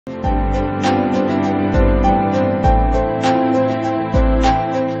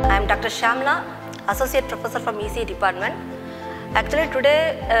Dr. Shamla, Associate Professor from ECE Department. Actually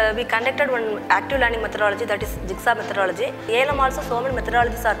today we conducted one active learning methodology, that is Jigsaw methodology. ALM also so many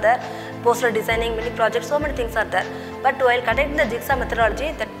methodologies are there, poster designing, mini projects, so many things are there. But while conducting the Jigsaw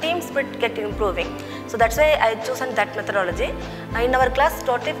methodology, the team spirit get improving. So that's why I chosen that methodology. In our class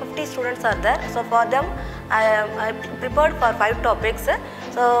totally 50 students are there. So for them I prepared for 5 topics.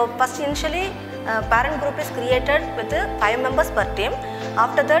 So first initially parent group is created with 5 members per team.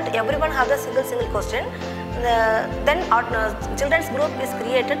 After that everyone have the single question. Then children's group is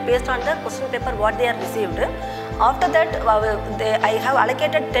created based on the question paper what they are received. After that I have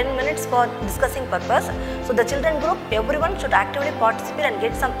allocated 10 minutes for discussing purpose. So the children group, everyone should actively participate and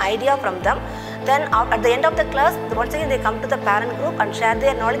get some idea from them. Then at the end of the class, once again they come to the parent group and share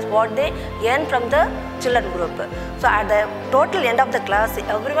their knowledge what they earn from the children group. So at the total end of the class,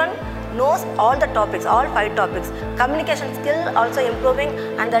 everyone knows all the topics, all 5 topics. Communication skill also improving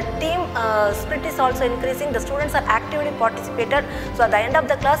and the team spirit is also increasing. The students are actively participated. So at the end of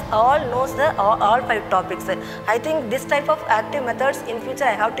the class, all knows all 5 topics. I think this type of active methods in future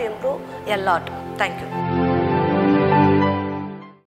I have to improve a lot. Thank you.